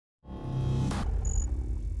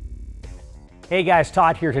Hey guys,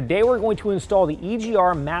 Todd here. Today we're going to install the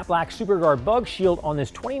EGR Matte Black Superguard bug shield on this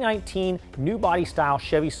 2019 new body style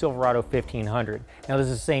Chevy Silverado 1500. Now this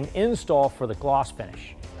is the same install for the gloss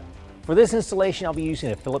finish. For this installation, I'll be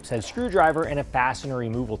using a Phillips head screwdriver and a fastener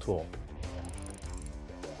removal tool.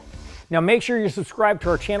 Now make sure you're subscribed to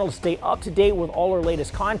our channel to stay up to date with all our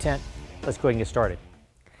latest content. Let's go ahead and get started.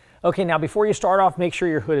 Okay, now before you start off, make sure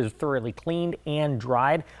your hood is thoroughly cleaned and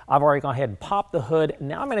dried. I've already gone ahead and popped the hood.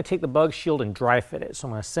 Now I'm going to take the bug shield and dry fit it. So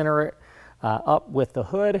I'm going to center it up with the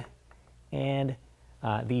hood, and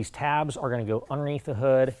these tabs are going to go underneath the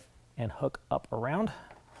hood and hook up around.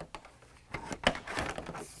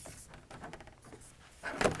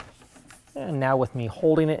 And now with me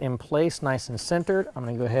holding it in place nice and centered, I'm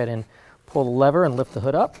going to go ahead and pull the lever and lift the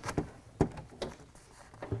hood up.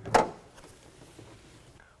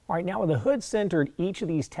 All right, now with the hood centered, each of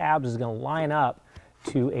these tabs is going to line up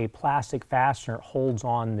to a plastic fastener that holds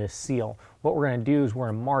on this seal. What we're going to do is we're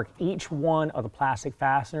going to mark each one of the plastic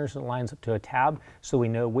fasteners that lines up to a tab so we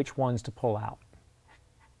know which ones to pull out.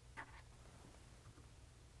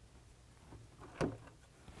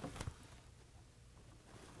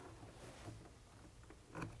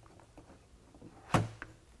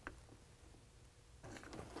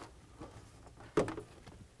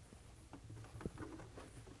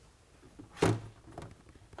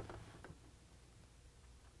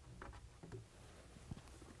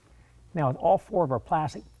 Now with all four of our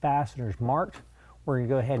plastic fasteners marked, we're going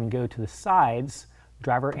to go ahead and go to the sides.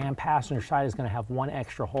 Driver and passenger side is going to have one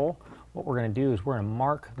extra hole. What we're going to do is we're going to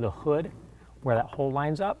mark the hood where that hole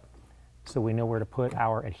lines up so we know where to put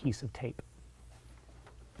our adhesive tape.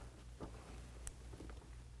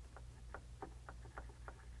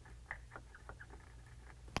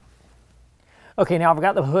 Okay, now I've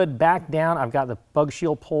got the hood back down, I've got the bug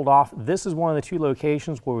shield pulled off. This is one of the two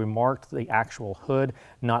locations where we marked the actual hood,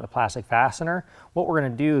 not the plastic fastener. What we're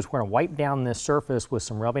going to do is we're going to wipe down this surface with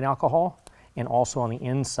some rubbing alcohol and also on the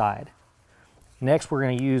inside. Next, we're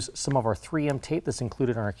going to use some of our 3M tape that's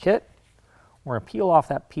included in our kit. We're going to peel off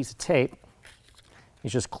that piece of tape.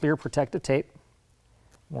 It's just clear protective tape.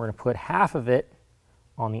 We're going to put half of it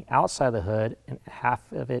on the outside of the hood and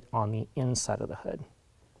half of it on the inside of the hood.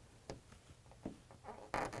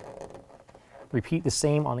 Repeat the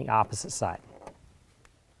same on the opposite side.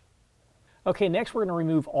 Okay, next we're going to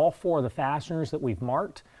remove all four of the fasteners that we've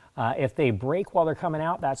marked. If they break while they're coming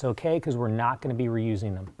out, that's okay because we're not going to be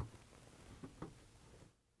reusing them.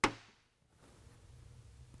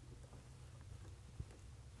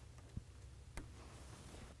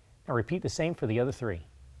 Now repeat the same for the other three.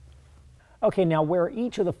 Okay, now where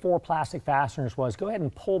each of the four plastic fasteners was, go ahead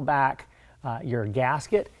and pull back your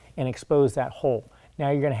gasket and expose that hole. Now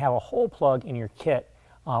you're going to have a hole plug in your kit.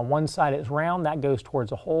 One side is round, that goes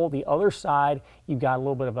towards a hole. The other side, you've got a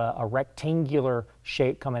little bit of a rectangular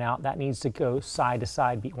shape coming out. That needs to go side to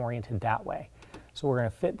side, be oriented that way. So we're going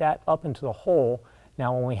to fit that up into the hole.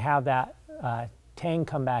 Now when we have that tang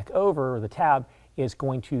come back over, or the tab, is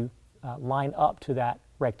going to line up to that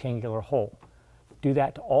rectangular hole. Do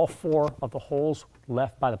that to all four of the holes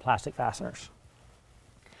left by the plastic fasteners.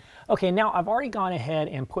 Okay, now I've already gone ahead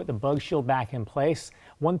and put the bug shield back in place.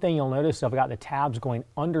 One thing you'll notice, I've got the tabs going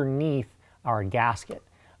underneath our gasket.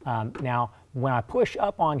 Now, when I push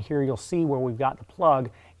up on here, you'll see where we've got the plug,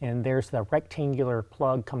 and there's the rectangular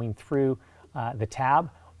plug coming through the tab.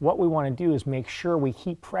 What we want to do is make sure we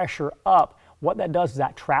keep pressure up. What that does is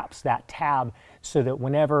that traps that tab so that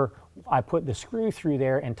whenever I put the screw through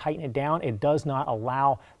there and tighten it down, it does not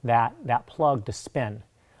allow that plug to spin.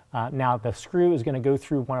 Now the screw is going to go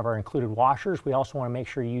through one of our included washers. We also want to make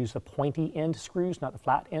sure you use the pointy end screws, not the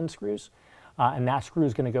flat end screws. And that screw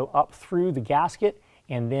is going to go up through the gasket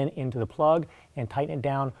and then into the plug and tighten it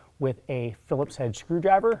down with a Phillips head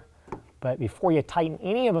screwdriver. But before you tighten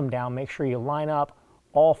any of them down, make sure you line up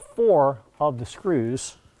all four of the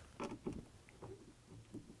screws.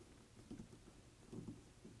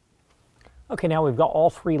 Okay, now we've got all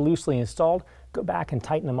three loosely installed. Go back and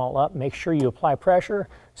tighten them all up. Make sure you apply pressure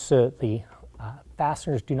so that the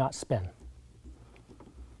fasteners do not spin.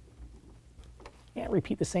 And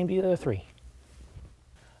repeat the same to the other three.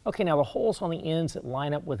 Okay, now the holes on the ends that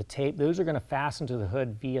line up with the tape, those are going to fasten to the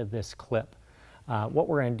hood via this clip. What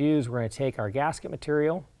we're going to do is we're going to take our gasket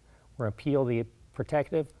material, we're going to peel the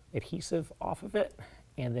protective adhesive off of it,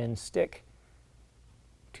 and then stick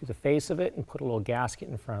to the face of it and put a little gasket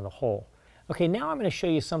in front of the hole. Okay, now I'm going to show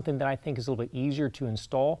you something that I think is a little bit easier to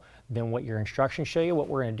install than what your instructions show you. What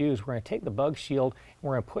we're going to do is we're going to take the bug shield and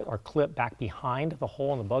we're going to put our clip back behind the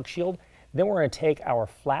hole in the bug shield. Then we're going to take our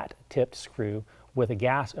flat tipped screw with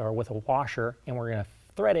a washer and we're going to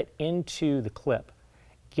thread it into the clip.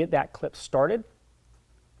 get that clip started.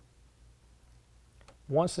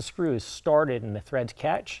 Once the screw is started and the threads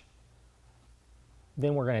catch,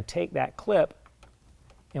 then we're going to take that clip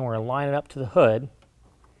and we're going to line it up to the hood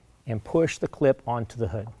and push the clip onto the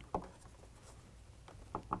hood.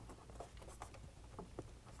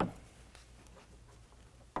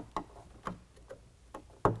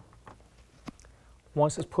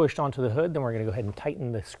 Once it's pushed onto the hood, then we're going to go ahead and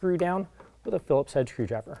tighten the screw down with a Phillips head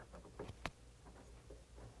screwdriver.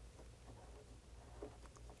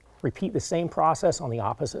 Repeat the same process on the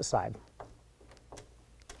opposite side.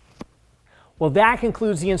 Well, that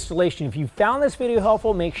concludes the installation. If you found this video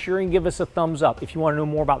helpful, make sure and give us a thumbs up. If you want to know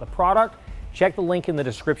more about the product, check the link in the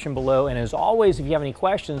description below. And as always, if you have any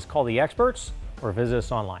questions, call the experts or visit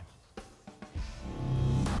us online.